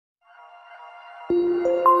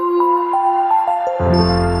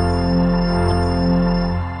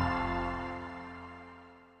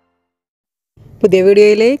പുതിയ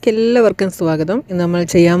വീഡിയോയിലേക്ക് എല്ലാവർക്കും സ്വാഗതം. ഇന്ന് നമ്മൾ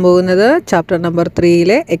ചെയ്യാൻ പോകുന്നത് ചാപ്റ്റർ നമ്പർ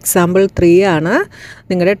 3-ലെ എക്സാമ്പിൾ 3 ആണ്.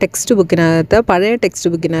 നിങ്ങളുടെ ടെക്സ്റ്റ് ബുക്കിനകത്ത്, പഴയ ടെക്സ്റ്റ്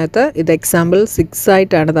ബുക്കിനകത്ത് ഇത് എക്സാമ്പിൾ 6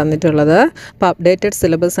 ആയിട്ടാണ് തന്നിട്ടുള്ളത്. അപ്പോൾ അപ്ഡേറ്റഡ്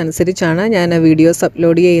സിലബസ് അനുസരിച്ചാണ് ഞാൻ വീഡിയോസ്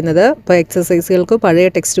അപ്ലോഡ് ചെയ്യുന്നത്. അപ്പോൾ എക്സസൈസുകൾക്ക് പഴയ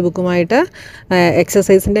ടെക്സ്റ്റ് ബുക്കുമായിട്ട്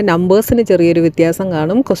എക്സസൈസിൻ്റെ നമ്പേഴ്സിന് ചെറിയൊരു വ്യത്യാസം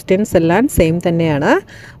കാണും. ക്വസ്റ്റ്യൻസ് എല്ലാം സെയിം തന്നെയാണ്.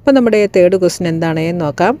 അപ്പോൾ നമ്മുടെ തേർഡ് ക്വസ്റ്റ്യൻ എന്താണെന്ന്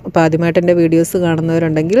നോക്കാം. അപ്പോൾ ആദ്യമായിട്ട് എൻ്റെ വീഡിയോസ്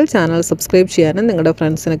കാണുന്നവരുണ്ടെങ്കിൽ ചാനൽ സബ്സ്ക്രൈബ് ചെയ്യാനും നിങ്ങളുടെ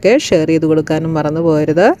ഫ്രണ്ട്സിനൊക്കെ ഷെയർ ചെയ്ത് കൊടുക്കാനും മറന്നു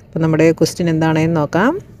പോകരുത്. അപ്പോൾ നമ്മുടെ ക്വസ്റ്റ്യൻ എന്താണെന്ന്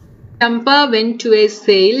നോക്കാം. Champa went to a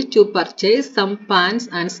sale to purchase some pants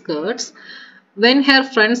and skirts. When her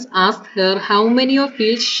friends asked her how many of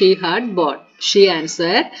each she had bought, she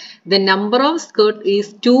answered, "The number of skirts is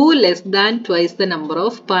 2 less than twice the number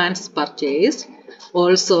of pants purchased.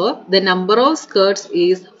 Also, the number of skirts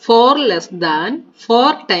is 4 less than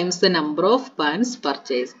 4 times the number of pants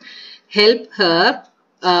purchased. Help her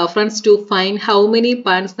friends to find how many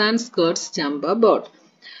pants and skirts Champa bought."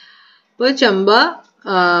 അപ്പോൾ ചമ്പ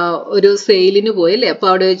ഒരു സെയിലിന് പോയി അല്ലേ. അപ്പോൾ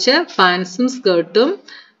അവിടെ വെച്ച് പാൻസും സ്കേർട്ടും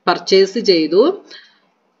purchase ചെയ്തു.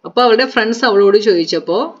 അപ്പോൾ അവളുടെ ഫ്രണ്ട്സ് അവളോട്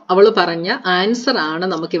ചോദിച്ചപ്പോൾ അവൾ പറഞ്ഞ ആൻസർ ആണ്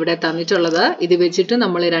നമുക്കിവിടെ തന്നിട്ടുള്ളത്. ഇത് വെച്ചിട്ട്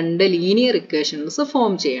നമ്മൾ 2 ലീനിയർ ഇക്വേഷൻസ്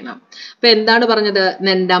ഫോം ചെയ്യണം. അപ്പോൾ എന്താണ് പറഞ്ഞത്?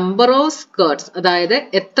 നമ്പർ ഓഫ് സ്കേർട്സ്, അതായത്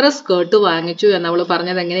എത്ര സ്കേർട്ട് വാങ്ങിച്ചു എന്ന് അവൾ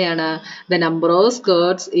പറഞ്ഞത് എങ്ങനെയാണ്? The number of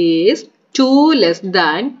skirts is 2 less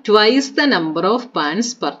than twice the number of pants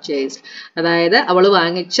purchased. അതായത് അവൾ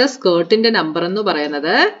വാങ്ങിച്ച സ്കേർട്ടിന്റെ നമ്പർ എന്ന്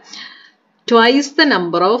പറയുന്നത് twice the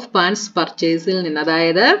number of pants പർച്ചേസിൽ നിന്ന്,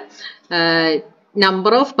 അതായത്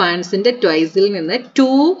നമ്പർ ഓഫ് പാൻസിന്റെ ട്വൈസിൽ നിന്ന് 2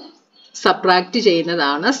 സബ്ട്രാക്ട്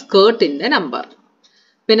ചെയ്യുന്നതാണ് സ്കേർട്ടിന്റെ നമ്പർ.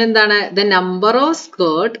 പിന്നെന്താണ്? The number of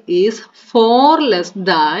skirt is 4 less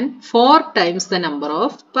than 4 times the number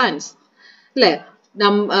of pants. അല്ലേ?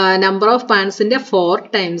 നമ്പർ ഓഫ് പാൻസിന്റെ 4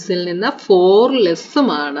 ടൈംസിൽ നിന്ന് 4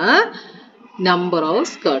 ലെസ്സുമാണ് നമ്പർ ഓഫ്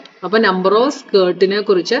സ്കേർട്ട്. അപ്പൊ നമ്പർ ഓഫ് സ്കേർട്ടിനെ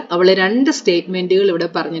കുറിച്ച് അവള് 2 സ്റ്റേറ്റ്മെന്റുകൾ ഇവിടെ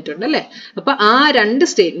പറഞ്ഞിട്ടുണ്ട് അല്ലെ. അപ്പൊ ആ 2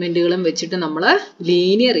 സ്റ്റേറ്റ്മെന്റുകളും വെച്ചിട്ട് നമ്മൾ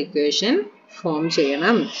ലീനിയർ ഇക്വേഷൻ ഫോം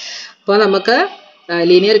ചെയ്യണം. അപ്പോൾ നമുക്ക്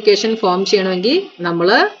ലീനിയർ ഇക്വേഷൻ ഫോം ചെയ്യണമെങ്കിൽ നമ്മൾ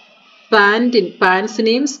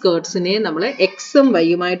പാൻസിനെയും സ്കേർട്സിനെയും നമ്മൾ എക്സും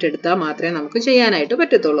വൈയുമായിട്ട് എടുത്താൽ മാത്രമേ നമുക്ക് ചെയ്യാനായിട്ട്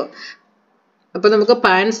പറ്റത്തുള്ളൂ. അപ്പൊ നമുക്ക്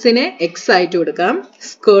പാൻസിനെ എക്സ് ആയിട്ട് എടുക്കാം,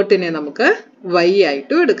 സ്കേർട്ടിനെ നമുക്ക് വൈ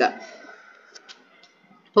ആയിട്ട് എടുക്കാം.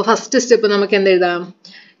 അപ്പൊ ഫസ്റ്റ് സ്റ്റെപ്പ് നമുക്ക് എന്ത് എഴുതാം?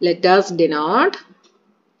 Let us denote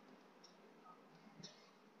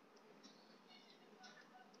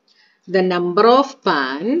the number of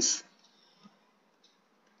pants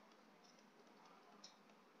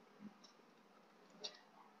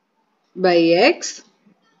by x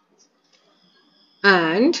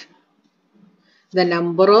and the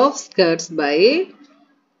number of skirts by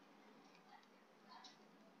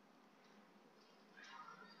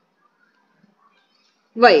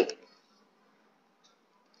y.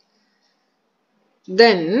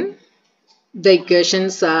 Then the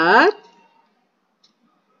equations are,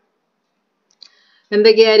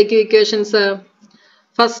 എന്തൊക്കെയായിരിക്കും ഇക്വേഷൻസ്?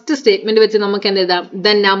 ഫസ്റ്റ് സ്റ്റേറ്റ്മെന്റ് വെച്ച് നമുക്ക് എന്ത് എഴുതാം?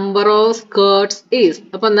 The number of skirts is.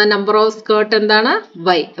 അപ്പൊ എന്താ നമ്പർ ഓഫ് സ്കേർട്ട് എന്താണ്?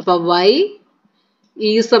 y. അപ്പൊ y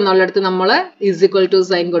is എന്നുള്ളിടത്ത് നമ്മൾ ഈസ് ഈക്വൽ ടു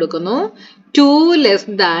സൈൻ കൊടുക്കുന്നു. 2 less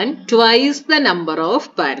than twice the number of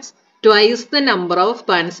pants. Twice the number of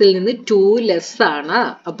പാൻസിൽ നിന്ന് 2 ലെസ് ആണ്.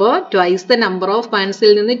 അപ്പോൾ ട്വൈസ് ദ നമ്പർ ഓഫ്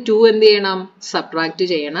പാൻസിൽ നിന്ന് 2 എന്ത് ചെയ്യണം? സബ്ട്രാക്ട്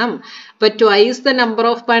ചെയ്യണം. അപ്പൊ twice the number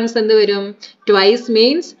of pants എന്ത് വരും? Twice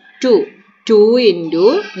means 2. 2 into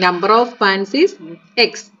number of pants is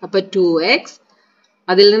X. അപ്പൊ 2x,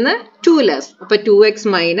 അതിൽ നിന്ന് 2 ലെസ്, അപ്പൊ 2x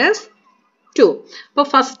മൈനസ് 2. അപ്പൊ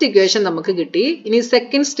ഫസ്റ്റ് ഇക്വേഷൻ നമുക്ക് കിട്ടി. ഇനി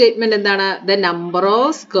സെക്കൻഡ് സ്റ്റേറ്റ്മെന്റ് എന്താണ്? The number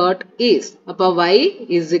of skirt is. അപ്പൊ y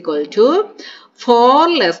is equal to 4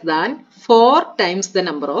 less than 4 times the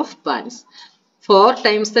number of pants. 4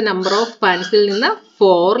 times the number of pantsൽ നിന്ന്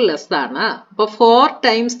 4 ലെസ് ആണ്. അപ്പൊ 4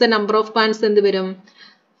 times the number of pants എന്ത് വരും?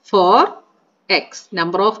 4x.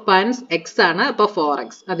 Number of pants x ആണ്. അപ്പൊ 4x,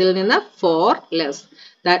 അതിൽ നിന്ന് 4 less.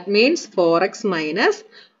 That means 4x minus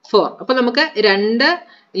 4. അപ്പൊ നമുക്ക് 2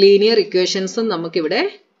 ലീനിയർ ഇക്വേഷൻസും നമുക്കിവിടെ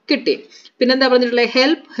കിട്ടി. പിന്നെന്താ പറഞ്ഞിട്ടുള്ളത്?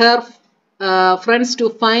 Help her friends to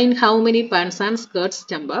find how many pants and skirts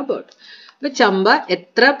Champa boat. അപ്പൊ ചമ്പ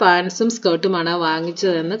എത്ര പാൻസും സ്കേർട്ടുമാണ്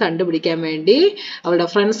വാങ്ങിച്ചതെന്ന് കണ്ടുപിടിക്കാൻ വേണ്ടി അവളുടെ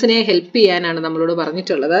ഫ്രണ്ട്സിനെ ഹെൽപ്പ് ചെയ്യാനാണ് നമ്മളോട്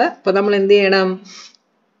പറഞ്ഞിട്ടുള്ളത്. അപ്പൊ നമ്മൾ എന്ത് ചെയ്യണം?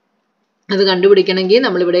 അത് കണ്ടുപിടിക്കണമെങ്കിൽ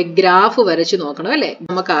നമ്മളിവിടെ ഗ്രാഫ് വരച്ചു നോക്കണം അല്ലേ.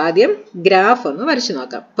 നമുക്ക് ആദ്യം ഗ്രാഫ് ഒന്ന് വരച്ചു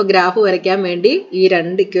നോക്കാം. അപ്പൊ ഗ്രാഫ് വരയ്ക്കാൻ വേണ്ടി ഈ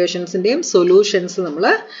 2 ഇക്വേഷൻസിന്റെയും സൊല്യൂഷൻസ് നമ്മൾ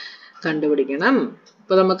കണ്ടുപിടിക്കണം.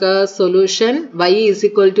 അപ്പോൾ നമുക്ക് solution y is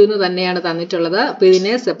equal to എന്ന് തന്നെയാണ് തന്നിട്ടുള്ളത്. അപ്പോൾ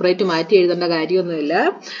ഇതിനെ സെപ്പറേറ്റ് മാറ്റി എഴുതേണ്ട കാര്യമൊന്നുമില്ല.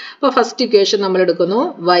 അപ്പോൾ ഫസ്റ്റ് ഇക്വേഷൻ നമ്മൾ എടുക്കുന്നു.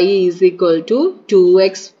 y is equal to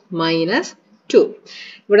 2x minus 2.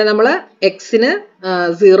 ഇവിടെ നമ്മൾ എക്സിന്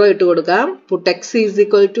 0 ഇട്ട് കൊടുക്കാം. Puttu X is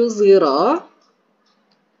equal to 0.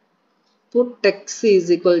 Puttu X is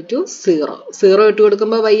equal to 0. 0 ഇട്ട്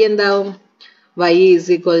കൊടുക്കുമ്പോൾ y എന്താവും? y ഈസ്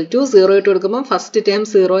ഈക്വൽ ടു 0 ഇട്ട് കൊടുക്കുമ്പോൾ ഫസ്റ്റ് ടേം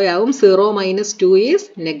 0 ആവും. 0 മൈനസ് 2 ഈസ്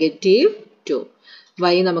 -2.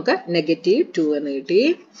 y നമുക്ക് -2 എന്ന് കിട്ടി.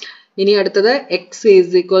 ഇനി അടുത്തത് എക്സ്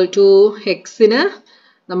ഈസ് ഈക്വൽ ടു എക്സിന്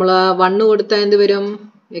നമ്മൾ 1 കൊടുത്താൽ എന്ത് വരും?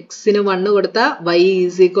 എക്സിന് 1 കൊടുത്താൽ y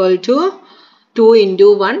is equal to 2 into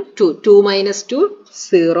 1 2. 2 minus 2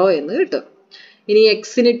 0 എന്ന് കിട്ടും. ഇനി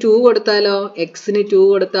എക്സിന് 2 കൊടുത്താലോ? എക്സിന് 2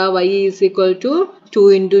 കൊടുത്താൽ y is equal to 2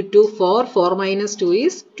 into 2 4. 4 minus 2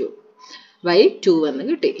 is 2. y 2 എന്ന്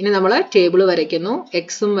കിട്ടി. ഇനി നമ്മൾ ടേബിൾ വരയ്ക്കുന്നു.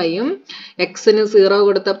 എക്സും വൈയും. എക്സിന് 0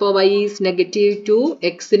 കൊടുത്തപ്പോൾ y ഈസ് -2.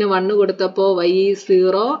 എക്സിന് 1 കൊടുത്തപ്പോൾ y ഈസ്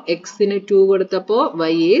 0. എക്സിന് 2 കൊടുത്തപ്പോൾ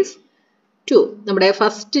y ഈസ് 2. നമ്മുടെ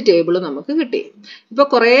ഫസ്റ്റ് ടേബിൾ നമുക്ക് കിട്ടി. ഇപ്പോൾ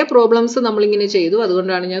കുറേ പ്രോബ്ലംസ് നമ്മളിങ്ങനെ ചെയ്തു,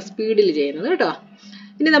 അതുകൊണ്ടാണ് ഞാൻ സ്പീഡിൽ ചെയ്യുന്നത് കേട്ടോ.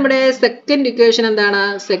 ഇനി നമ്മുടെ സെക്കൻഡ് ഇക്വേഷൻ എന്താണ്?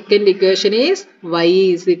 Second equation is y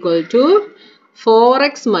is equal to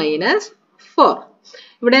 4x minus 4.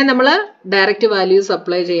 ഇവിടെ നമ്മൾ ഡയറക്റ്റ് വാല്യൂസ്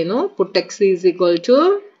അപ്ലൈ ചെയ്യുന്നു. Puttu X is equal to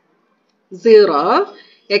 0.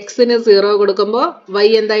 എക്സിന് 0 കൊടുക്കുമ്പോൾ y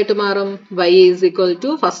എന്തായിട്ട് മാറും? y is equal to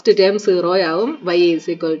first term 0 ആവും. y is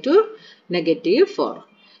equal to -4.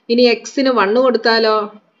 ഇനി എക്സിന് 1 കൊടുത്താലോ?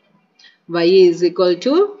 y is equal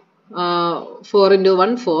to 4 into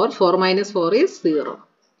 1 4. 4 minus 4 is 0.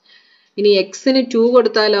 ഇനി എക്സിന് 2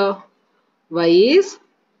 കൊടുത്താലോ? y is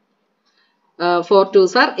 4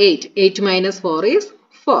 2s are 8. 8 minus 4 is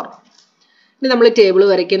 4. ഇനി നമ്മൾ ടേബിൾ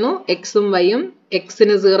വരയ്ക്കുന്നു. എക്സും വൈയും.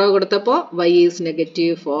 എക്സിന് 0 കൊടുത്തപ്പോൾ y ഈസ്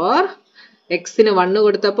 -4. എക്സിന് 1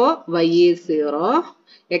 കൊടുത്തപ്പോൾ y ഈസ് 0.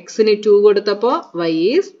 എക്സിന് 2 കൊടുത്തപ്പോൾ y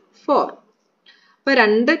ഈസ് 4. അപ്പോൾ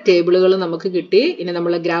രണ്ട് ടേബിളുകൾ നമുക്ക് കിട്ടി. ഇനി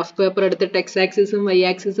നമ്മൾ ഗ്രാഫ് പേപ്പർ എടുത്തിട്ട് എക്സ് ആക്സിസും വൈ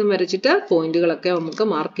ആക്സിസും വരച്ചിട്ട് പോയിന്റുകളൊക്കെ നമുക്ക്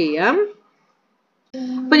മാർക്ക് ചെയ്യാം.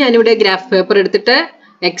 അപ്പോൾ ഞാനിവിടെ ഗ്രാഫ് പേപ്പർ എടുത്തിട്ട്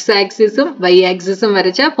എക്സ് ആക്സിസും വൈ ആക്സിസും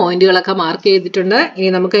വരച്ച പോയിന്റുകളൊക്കെ മാർക്ക് ചെയ്തിട്ടുണ്ട്. ഇനി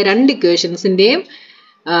നമുക്ക് രണ്ട് ഇക്വേഷൻസിന്റെയും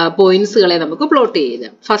പോയിന്റ്സുകളെ നമുക്ക് പ്ലോട്ട്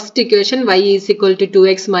ചെയ്യാം. First equation y is equal to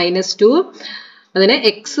 2x minus 2. അതിന്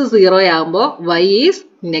എക്സ് 0 ആകുമ്പോൾ y ഈസ്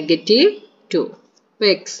 -2.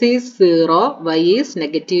 അപ്പോൾ എക്സ് ഈസ് 0, y ഈസ്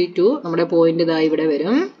 -2. നമ്മുടെ പോയിന്റ് ഇതാ ഇവിടെ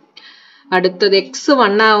വരും. അടുത്തത് എക്സ്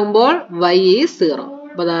 1 ആകുമ്പോൾ y ഈസ് 0.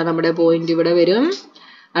 അപ്പോൾ അതാ നമ്മുടെ പോയിന്റ് ഇവിടെ വരും.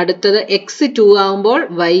 അടുത്തത് എക്സ് 2 ആകുമ്പോൾ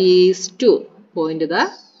y ഈസ് 2. പോയിന്റ് ഇതാ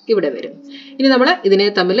ഇവിടെ വരും. ഇനി നമ്മൾ ഇതിനെ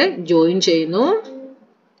തമ്മിൽ ജോയിൻ ചെയ്യുന്നു.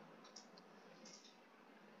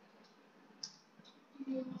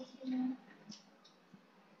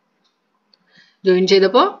 ജോയിൻ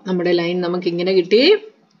ചെയ്തപ്പോൾ നമ്മുടെ ലൈൻ നമുക്ക് ഇങ്ങനെ കിട്ടി.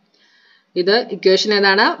 ഇത് ഇക്വേഷൻ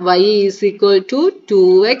ഏതാണ്? y is equal to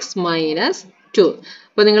 2x minus 2.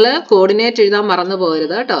 അപ്പോൾ നിങ്ങൾ കോർഡിനേറ്റ് എഴുതാൻ മറന്നു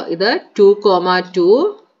പോകരുത് കേട്ടോ. ഇത് 2, 2.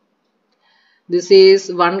 This is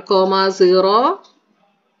 1, 0.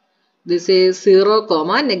 This is 0,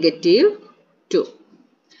 -2.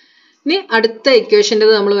 ഇനി അടുത്ത ഇക്വേഷൻ്റെ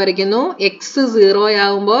നമ്മൾ വരയ്ക്കുന്നു. എക്സ് 0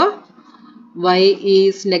 ആകുമ്പോൾ y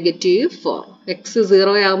ഈസ് -4. എക്സ്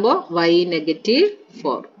 0 ആകുമ്പോൾ y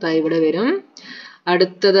 -4. ഇതാ ഇവിടെ വരും.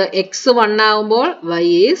 അടുത്തത് എക്സ് 1 ആകുമ്പോൾ y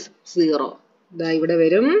ഈസ് 0. ഇതാ ഇവിടെ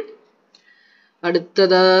വരും.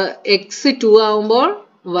 അടുത്തത് എക്സ് 2 ആകുമ്പോൾ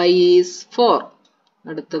y ഈസ് 4.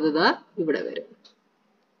 അടുത്തത് ഇതാ ഇവിടെ വരും.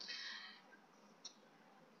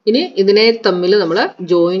 ഇനി ഇതിനെ തമ്മിൽ നമ്മൾ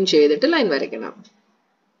ജോയിൻ ചെയ്തിട്ട് ലൈൻ വരയ്ക്കണം.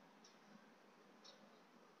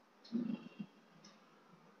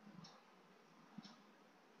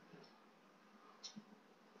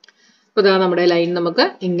 അപ്പോൾ ഇതാ നമ്മുടെ ലൈൻ നമുക്ക്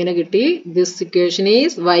ഇങ്ങനെ കിട്ടി. This equation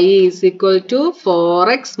is y is equal to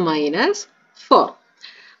 4x minus 4.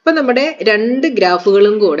 അപ്പം നമ്മുടെ രണ്ട്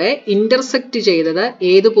ഗ്രാഫുകളും കൂടെ ഇന്റർസെക്റ്റ് ചെയ്തത്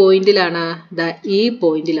ഏത് പോയിന്റിലാണ്? ഈ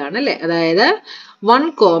പോയിന്റിലാണ് അല്ലേ? അതായത്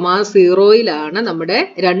 1,0യിലാണ് നമ്മുടെ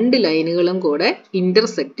രണ്ട് ലൈനുകളും കൂടെ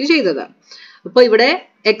ഇന്റർസെക്റ്റ് ചെയ്തത്. അപ്പോൾ ഇവിടെ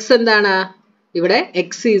എക്സ് എന്താണ്? ഇവിടെ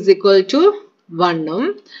X is equal to 1ഉം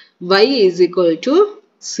y is equal to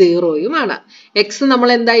 0യുമാണ്. X നമ്മൾ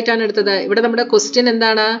എന്തായിട്ടാണ് എടുത്തത്? ഇവിടെ നമ്മുടെ ക്വസ്റ്റ്യൻ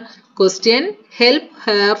എന്താണ്? Question help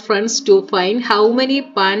hair friends to find how many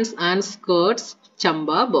pants and skirts Champa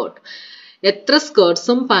boat. എത്ര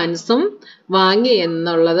സ്കേർട്സും പാൻസും വാങ്ങി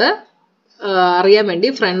എന്നുള്ളത് അറിയാൻ വേണ്ടി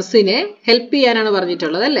ഫ്രണ്ട്സിനെ ഹെൽപ്പ് ചെയ്യാനാണ്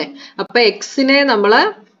പറഞ്ഞിട്ടുള്ളത് അല്ലേ? അപ്പൊ എക്സിനെ നമ്മൾ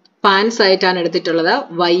പാൻസ് ആയിട്ടാണ് എടുത്തിട്ടുള്ളത്,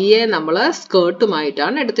 വൈയെ നമ്മൾ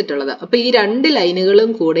സ്കേർട്ടുമായിട്ടാണ് എടുത്തിട്ടുള്ളത്. അപ്പൊ ഈ രണ്ട് ലൈനുകളും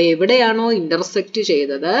കൂടെ എവിടെയാണോ ഇന്റർസെക്റ്റ്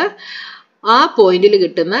ചെയ്തത് ആ പോയിന്റിൽ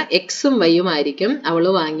കിട്ടുന്ന എക്സും വൈയും ആയിരിക്കും അവൾ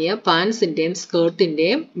വാങ്ങിയ പാൻസിന്റെയും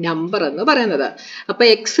സ്കേർട്ടിന്റെയും നമ്പർ എന്ന് പറയുന്നത്. അപ്പൊ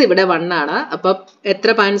എക്സ് ഇവിടെ 1 ആണ്. അപ്പൊ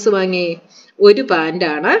എത്ര പാൻസ് വാങ്ങി? ഒരു പാൻ്റ്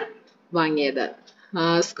ആണ് വാങ്ങിയത്.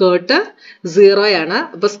 സ്കേർട്ട് 0 ആണ്.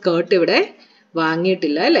 അപ്പൊ സ്കേർട്ട് ഇവിടെ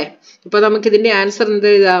വാങ്ങിയിട്ടില്ല അല്ലെ? അപ്പൊ നമുക്ക് ഇതിന്റെ ആൻസർ എന്ത്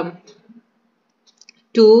എഴുതാം?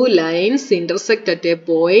 two lines intersect at a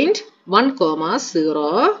point 1,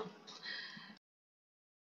 0.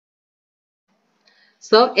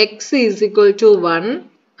 So x is equal to 1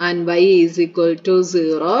 and y is equal to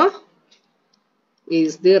 0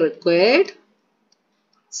 is the required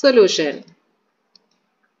solution.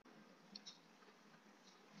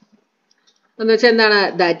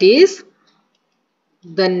 That is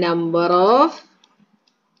the number of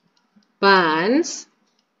pans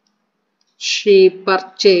she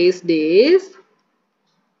purchased is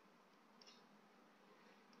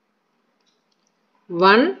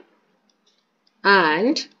 1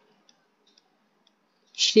 and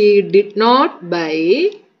she did not buy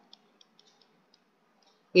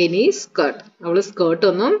any skirt. അവള് skirt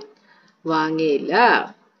ഒന്നും വാങ്ങിയില്ല.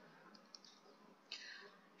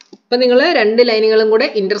 അപ്പം നിങ്ങൾ രണ്ട് ലൈനുകളും കൂടെ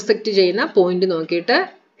intersect ചെയ്യുന്ന point നോക്കിയിട്ട്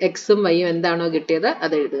എക്സും വൈയും എന്താണോ കിട്ടിയത്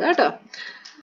അത് എഴുതുക കേട്ടോ.